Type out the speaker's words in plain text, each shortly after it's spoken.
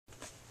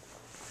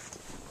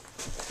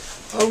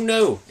Oh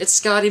no, it's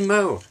Scotty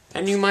Mo.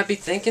 And you might be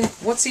thinking,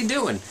 what's he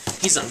doing?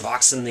 He's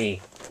unboxing the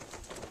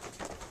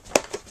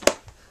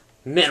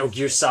Metal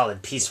Gear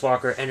Solid Peace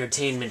Walker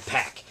Entertainment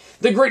Pack.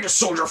 The greatest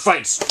soldier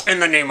fights in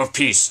the name of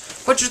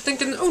peace. But you're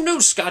thinking, oh no,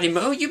 Scotty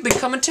Mo, you've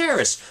become a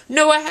terrorist.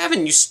 No, I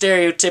haven't, you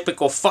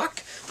stereotypical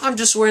fuck. I'm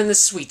just wearing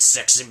this sweet,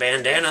 sexy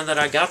bandana that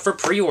I got for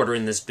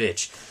pre-ordering this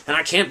bitch. And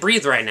I can't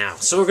breathe right now,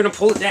 so we're gonna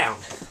pull it down.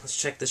 Let's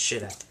check this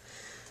shit out.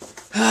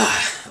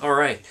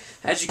 Alright,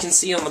 as you can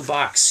see on the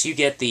box, you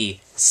get the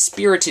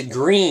Spirited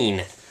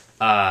Green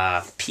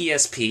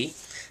PSP.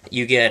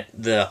 You get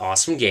the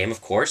awesome game,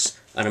 of course,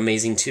 an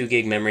amazing 2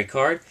 gig memory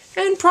card,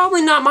 and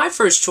probably not my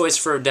first choice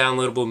for a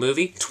downloadable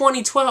movie,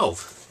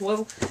 2012.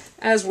 Well,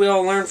 as we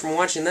all learned from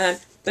watching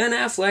that, Ben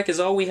Affleck is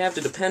all we have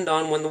to depend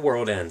on when the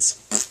world ends.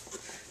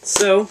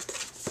 So,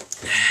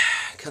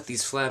 cut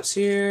these flaps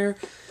here,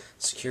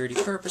 security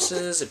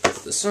purposes, I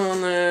put this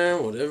on there,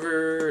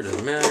 whatever, it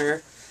doesn't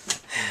matter.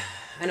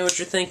 I know what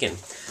you're thinking.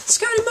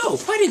 Scotty Mo,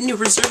 why didn't you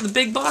reserve the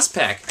Big Boss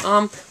Pack?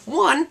 1,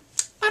 I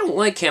don't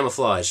like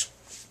camouflage.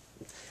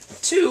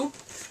 2,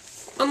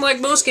 unlike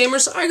most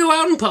gamers, I go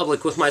out in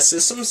public with my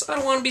systems. I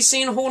don't want to be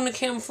seen holding a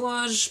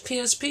camouflage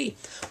PSP.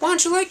 Why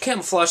don't you like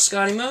camouflage,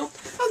 Scotty Mo?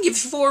 I'll give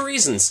you 4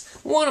 reasons.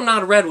 1, I'm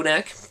not a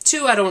redneck.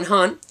 2, I don't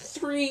hunt.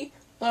 3,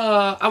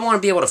 I want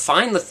to be able to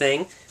find the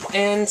thing.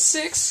 And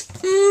 6,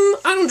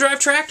 I don't drive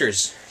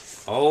tractors.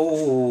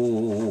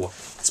 Oh,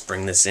 let's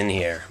bring this in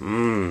here.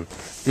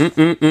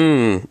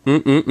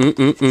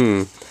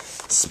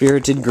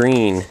 Spirited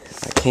Green.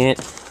 I can't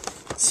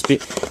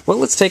well,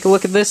 let's take a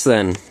look at this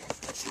then.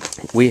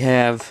 We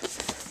have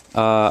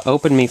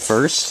Open Me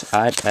First.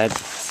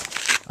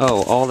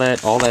 Oh, all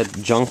that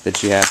junk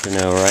that you have to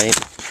know, right?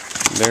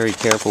 Very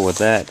careful with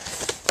that.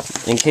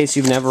 In case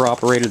you've never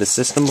operated a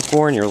system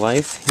before in your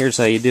life, here's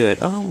how you do it.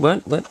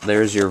 Oh,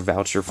 there's your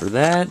voucher for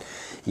that.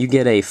 You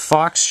get a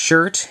Fox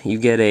shirt. You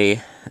get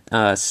a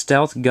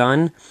stealth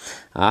gun.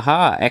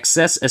 Aha,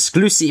 access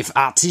exclusive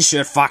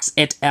t-shirt Fox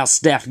et al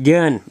stealth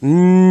gun.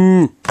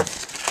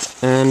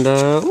 And,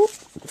 ooh,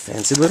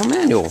 fancy little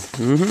manual.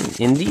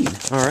 Indeed.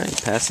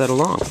 Alright, pass that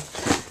along.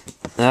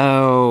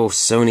 Oh,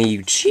 Sony,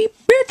 you cheap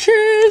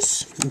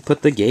bitches! You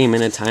put the game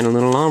in a tiny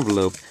little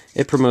envelope.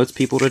 It promotes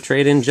people to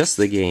trade in just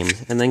the game,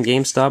 and then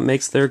GameStop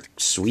makes their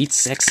sweet,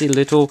 sexy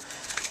little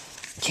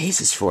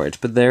cases for it.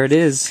 But there it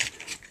is.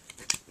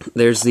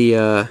 There's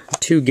the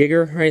 2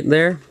 gigger right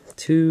there.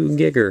 2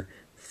 gigger.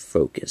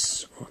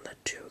 Focus on the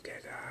 2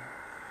 gigger.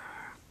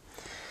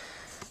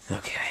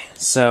 Okay,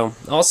 so,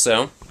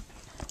 also,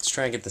 let's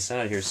try and get this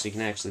out of here so you can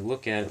actually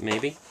look at it,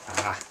 maybe.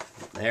 Ah,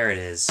 there it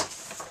is.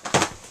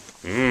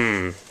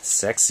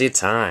 Sexy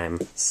time.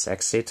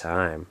 Sexy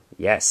time.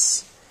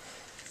 Yes.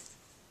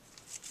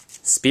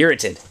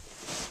 Spirited.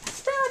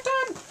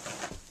 Spirited!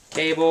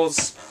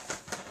 Cables.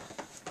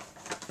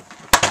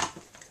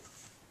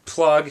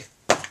 Plug.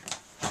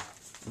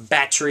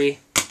 Battery.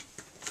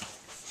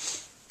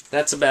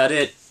 That's about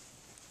it.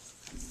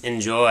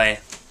 Enjoy.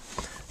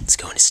 Let's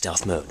go into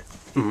stealth mode.